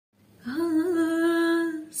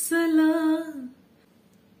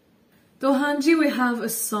Hanji, we have a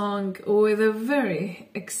song with a very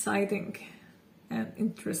exciting and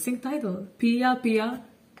interesting title. Piya Piya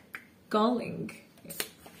Calling.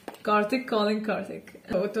 Kartik calling Kartik.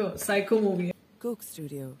 Photo, psycho movie. Coke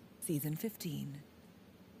Studio, Season 15.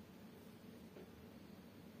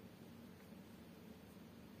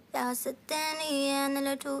 Jag sitter i en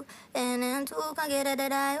eller to, en to kan gjøre det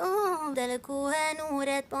deg Dele koe noe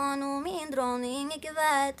rett på noe min dronning ikke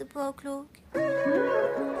vet på klok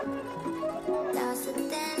Jag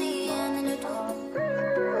sitter i en eller to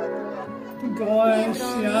Gosh,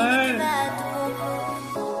 yeah.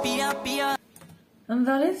 Piya Piya. And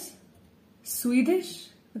that is Swedish?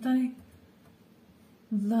 That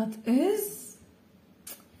is?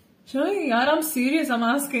 Shall I'm serious, I'm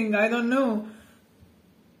asking, I don't know.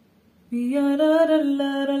 I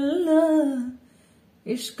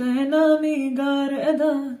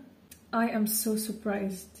am so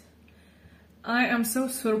surprised. I am so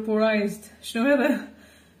surprised. شنو هذا؟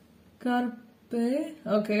 Karpe.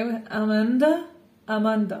 Okay, Amanda.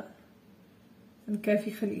 And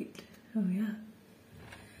Kaifi Khalil. Oh yeah.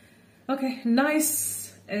 Okay,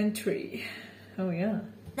 nice entry. Oh yeah.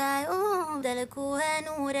 Dele koe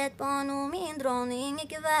noe rett på noe min dronning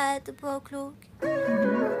ikke vet på klok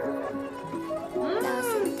Jag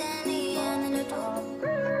sitter i en eller to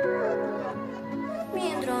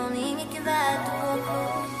Min dronning ikke vet på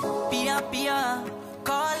klok Piya Piya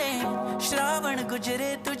calling. Shravan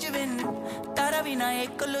gujre tuj bin. Tara bina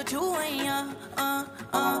eklo chhuaiya.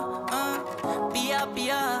 Piya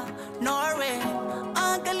Piya Norway.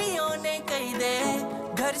 Galiyon ne kahi de.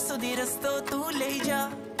 Ghar sudhi rasto tu le ja.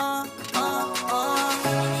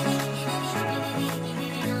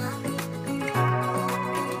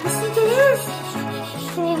 Listen to this.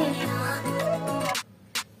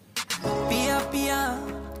 Piya Piya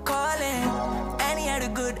calling. And he had a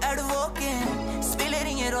good advocate.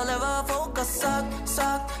 Spilling it all over focus. Suck.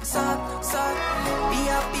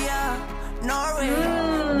 Piya Piya Norway.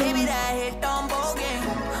 Baby that hit on bogging.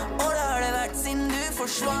 All I heard about sin du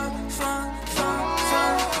forsvann.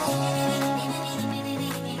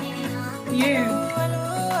 Yeah.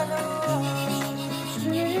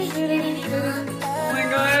 Oh my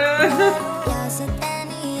god. Jag sitter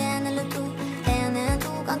i en eller to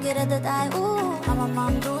kan gjøre det deg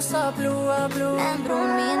Man dosa blue. Men bror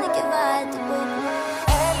min ikke vet på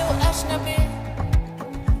قالوا أجنبي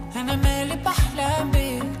أنا مالي بحلم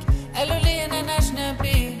بيك قالوا لي أنا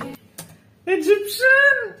أجنبي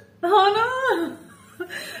Egyptian! Hana!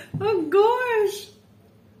 Oh gosh!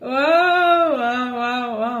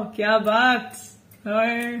 Wow! Kya baat!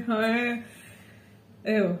 Hi!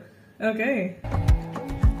 Ew. Okay.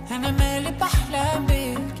 أنا مالي بحلم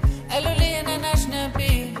بيك قالوا لي أنا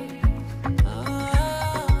أجنبي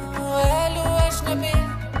قالوا أجنبي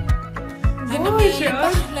أنا مالي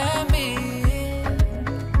بحلم بيك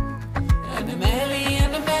أنا مالي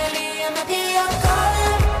Piya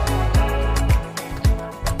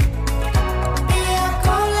calling. Piya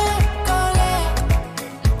calling.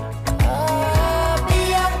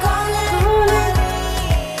 Piya calling.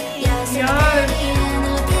 Jag sitter i en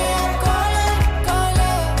eller to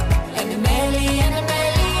أنا مالي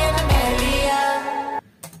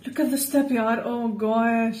Look at the step, yaar. Oh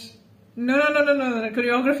gosh. No.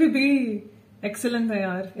 Choreography bhi excellent hai,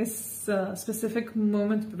 yaar. Is specific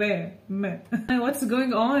moment pe mein. What's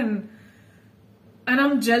going on? And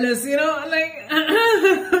I'm jealous, you know, like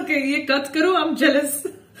okay, ye cut karo, I'm jealous.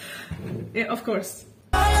 Yeah, of course.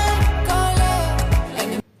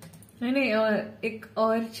 नहीं एक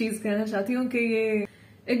और चीज कहना चाहती हूँ कि ये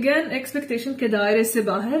again expectation के दायरे से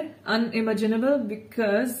बाहर unimaginable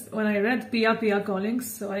because when I read Piya Piya calling,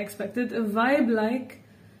 so I expected a vibe like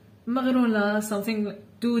Maghrula, something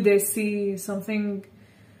too desi, something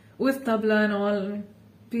with tabla and all.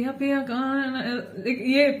 Piya Piya calling, like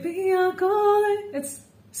yeah, Piya calling. It's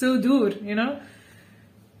so dur, you know.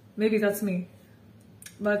 Maybe that's me,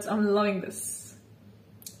 but I'm loving this.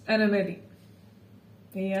 And I'm ready.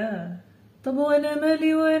 Yeah. طب وانا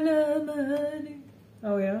مالي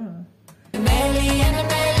Oh yeah.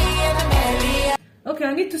 Okay,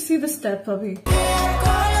 I need to see the step, Abhi.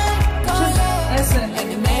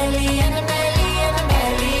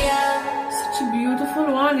 Such a beautiful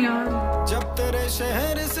one, yaar. जब तेरे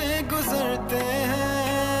शहर से गुजरते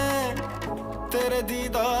हैं तेरे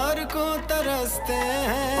दीदार को तरसते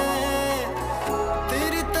हैं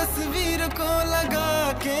तेरी तस्वीर को लगा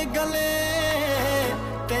के गले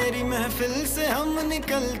तेरी महफिल से हम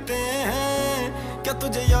निकलते हैं क्या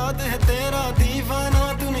तुझे याद है तेरा दीवाना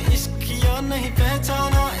तूने इश्क किया नहीं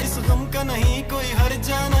पहचाना इस गम का नहीं कोई हर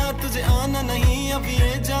जाना तुझे आना नहीं अब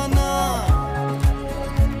ये जाना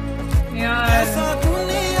ऐसा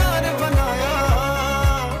तूने यार बनाया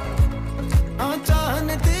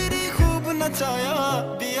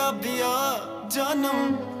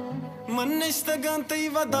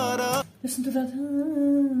Listen to that.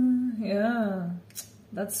 Yeah,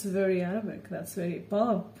 that's very Arabic. That's very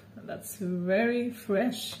pop. That's very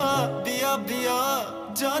fresh. Turkish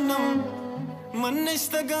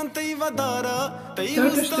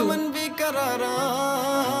too.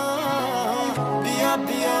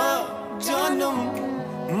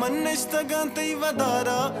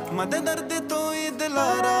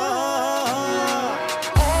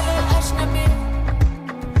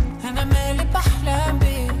 أنا مالي بحلم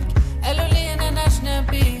بيك قالوا لي أنا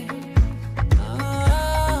أجنبي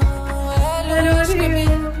قالوا أجنبي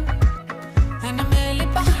أنا مالي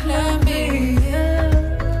بحلم بيك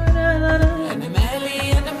أنا مالي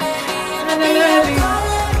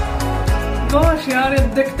Gosh, yaar,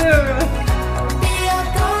 addictive.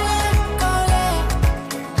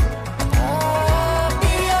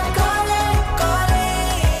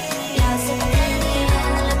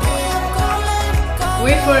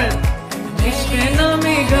 Wait for it. Ich bin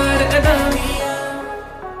amiga da.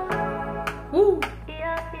 Ooh.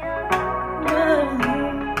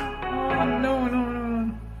 Oh no.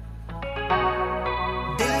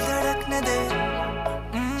 दिल धड़कने दे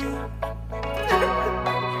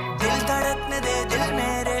दिल धड़कने दे दिल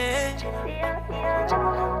मेरे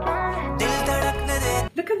दिल धड़कने दे.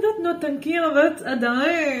 Look at that notankiya that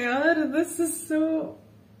adai, yaar. This is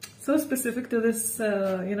so specific to this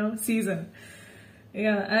season.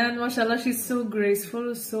 Yeah, and mashallah, she's so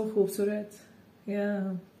graceful, so खूबसूरत.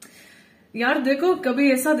 Yeah. यार देखो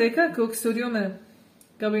कभी ऐसा देखा कुक स्टूडियो में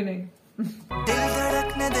कभी नहीं. दिल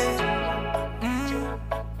धड़कने दे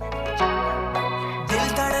दिल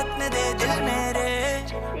धड़कने दे दिल मेरे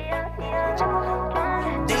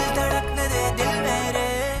दिल धड़कने दे दिल मेरे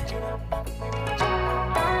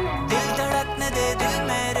दिल धड़कने दे दिल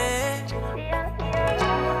मेरे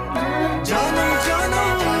जानम जानम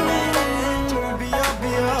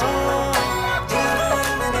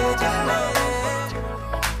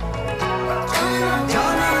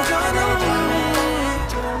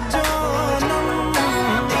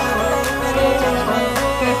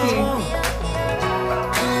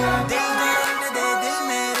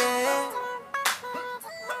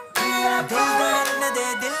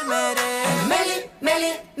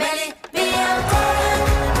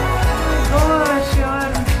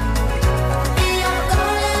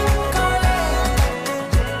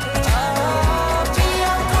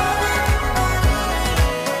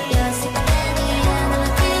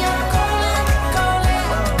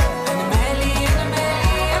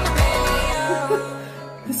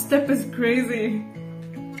Step is crazy.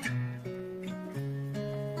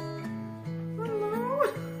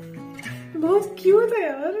 बहुत cute है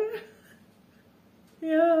यार.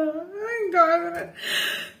 Yeah, oh my god.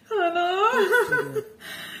 Hana.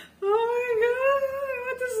 Oh my god,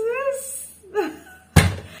 what is this?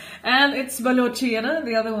 And it's Balochi,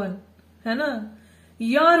 the other one. Hana.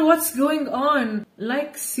 Yaar, what's going on?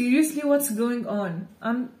 Like, seriously, what's going on?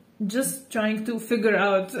 I'm just trying to figure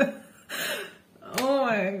out. Oh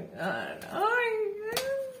my god.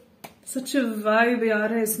 Such a vibe yaar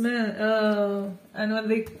hai isme. And when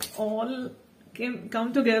they all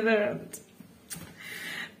come together,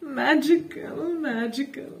 magical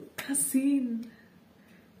हसीन.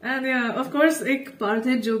 And yeah, of course एक part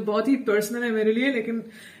है जो बहुत ही personal है मेरे लिए, लेकिन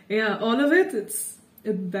yeah, all of it, it's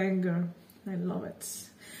a banger. I love it.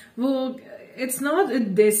 It's not a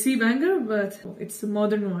desi banger, but it's a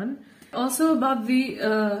modern one. Also about the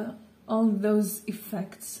all those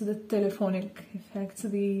effects, the telephonic effects,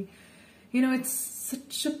 it's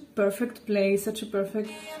such a perfect play, such a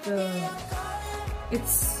perfect,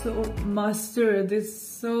 it's so mastered, it's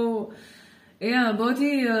so, yeah, बहुत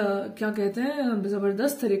ही क्या कहते हैं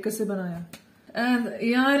ज़बरदस्त तरीके से बनाया. And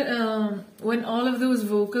यार, when all of those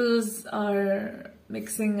vocals are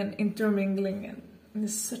mixing and intermingling in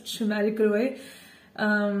such a magical way,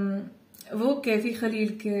 वो कैफी खलील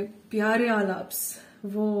के प्यारे आलाप्स,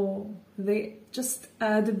 they just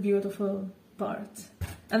add a beautiful part.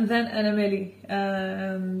 And then Anameli,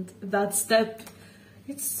 and that step,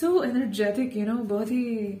 it's so energetic, बहुत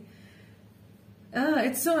ही,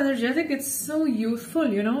 it's so energetic, it's so youthful,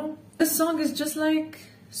 This song is just like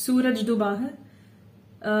Suraj Duba hai.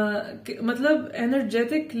 मतलब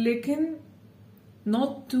energetic, लेकिन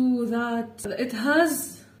not to that. It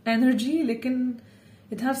has energy, लेकिन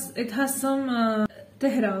it has some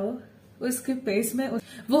ठहराव उसके pace में.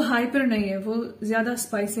 वो hyper नहीं है, वो ज़्यादा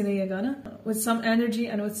spicy नहीं है गाना. With some energy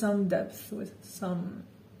and with some depth, with some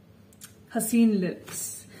हसीन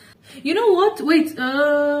lips. You know what? Wait,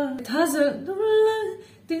 it has a.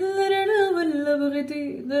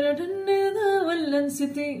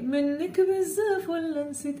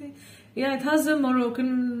 Yeah, it has a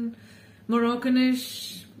Moroccan Moroccanish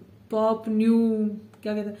pop, new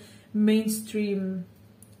क्या कहते हैं, mainstream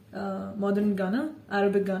modern गाना,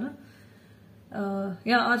 Arabic गाना.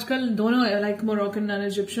 Yeah, आजकल दोनों है, like Moroccan and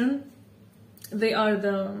Egyptian. They are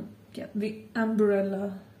the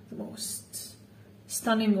umbrella, the most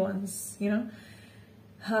stunning ones, you know,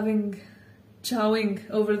 chowing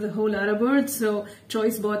over the whole Arab world. So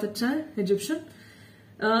choice बहुत अच्छा है, Egyptian.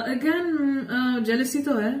 Again, jealousy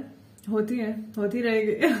तो है, होती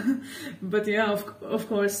रहेगी. But yeah, of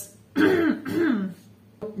course,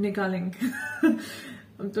 निकालेंगे.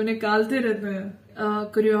 हम तो निकालते रहते हैं.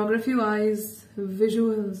 Choreography wise,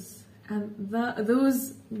 visuals, and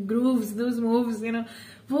those grooves, those moves, you know,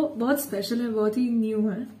 वो बहुत special है, बहुत ही new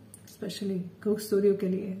है, especially Coke Studio के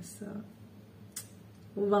लिए. So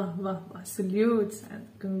वाह, salutes and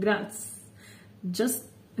congrats. Just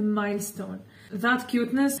a milestone. That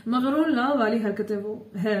cuteness, मगरून ला वाली हरकतें वो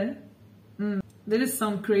है. There is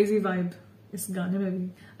some crazy vibe इस गाने में भी.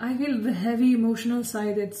 I feel the heavy emotional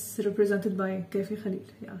side, it's represented by Kaifi Khalil,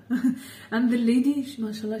 yeah. And the lady,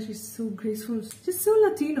 mashallah, she's so graceful. She's so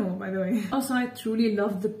Latino, by the way. Also, I truly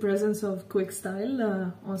love the presence of quick style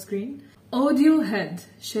on screen. Audio head,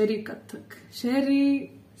 Sherry Kathak,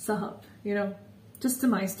 Sherry Sahab, you know, just a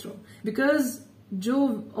maestro. Because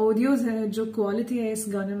जो audios है, जो quality है इस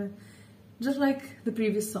गाने में, just like the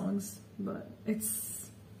previous songs, but it's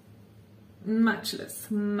matchless,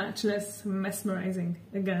 mesmerizing.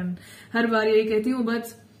 Again, हर बार यही कहती हूँ,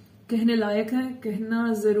 but कहने लायक है,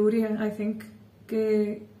 कहना जरूरी है. I think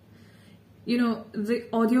कि you know, the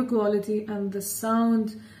audio quality and the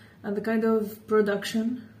sound and the kind of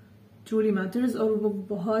production truly matters, और वो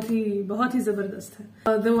बहुत ही जबरदस्त है.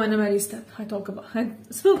 The Wanamari step I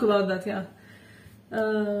spoke about that, yeah.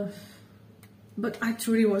 But I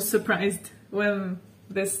truly was surprised when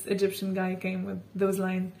this Egyptian guy came with those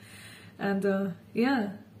lines. And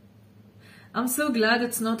yeah, I'm so glad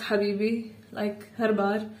it's not Habibi, like har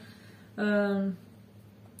baar.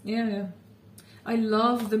 Yeah. I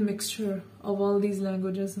love the mixture of all these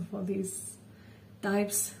languages, of all these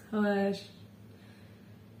types. और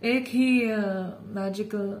एक ही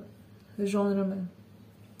magical genre में.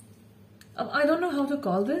 I don't know how to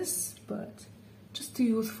call this, but just a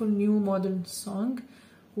youthful new modern song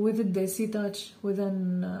with a Desi touch, with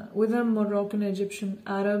a Moroccan, Egyptian,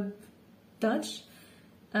 Arab touch,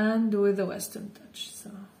 and with a Western touch. So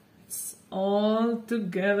it's all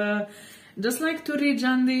together, just like Turi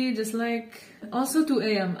Jandi, just like also 2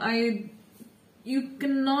 AM. You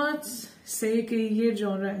cannot say कि ये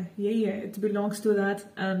genre है, यही है, it belongs to that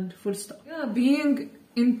and full stop. Yeah, being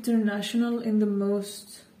international in the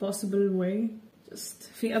most possible way, just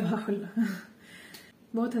في أبها حلة.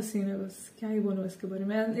 बहुत हसीन है, बस क्या ही बोलूं इसके बारे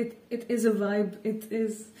में. And it is a vibe. It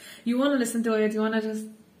is, you want to listen to it, you want to just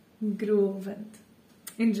groove and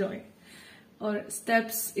enjoy. और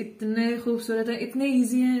steps इतने खूबसूरत है, इतने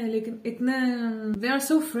easy हैं, लेकिन इतने they are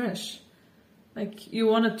so fresh. Like you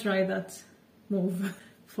want to try that move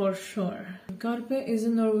for sure. Karpe is a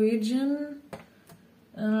Norwegian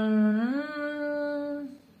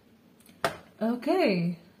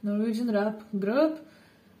Norwegian rap group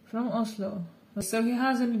from Oslo. So he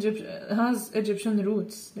has Egyptian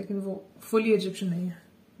roots, लेकिन वो fully Egyptian नहीं है.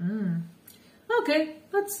 Okay,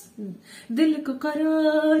 that's दिल को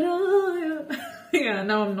करार आया. Yeah,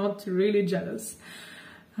 now I'm not really jealous.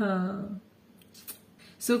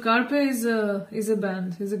 So Karpe is a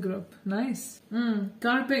band, is a group. Nice.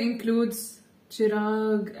 Karpe includes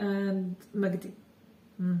Chirag and Magdi.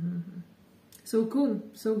 So cool.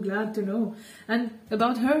 So glad to know. And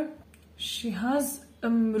about her, she has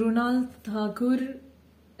Mrunal Thakur,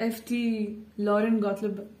 FT Lauren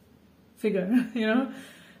Gottlieb figure, you know,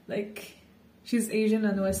 like she's Asian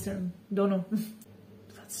and Western, don't know.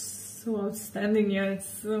 That's so outstanding. Yeah,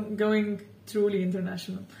 it's going truly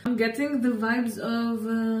international. I'm getting the vibes of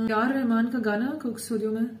Yar Rahman ka gana Coke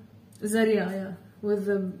Studio mein, Zaria, yeah, with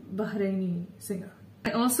the Bahraini singer.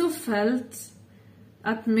 I also felt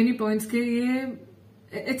at many points that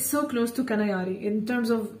it's so close to Kanayari in terms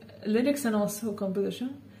of lyrics and also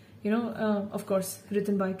composition, you know, of course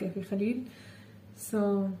written by Kaifi Khalil.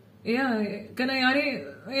 So yeah, Kanayari,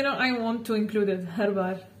 you know, I want to include it har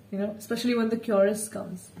baar, you know, especially when the chorus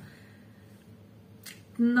comes.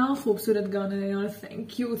 Na khoobsurat gaana hai yaar.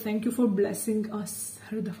 Thank you for blessing us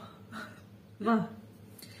har dafa. Wow.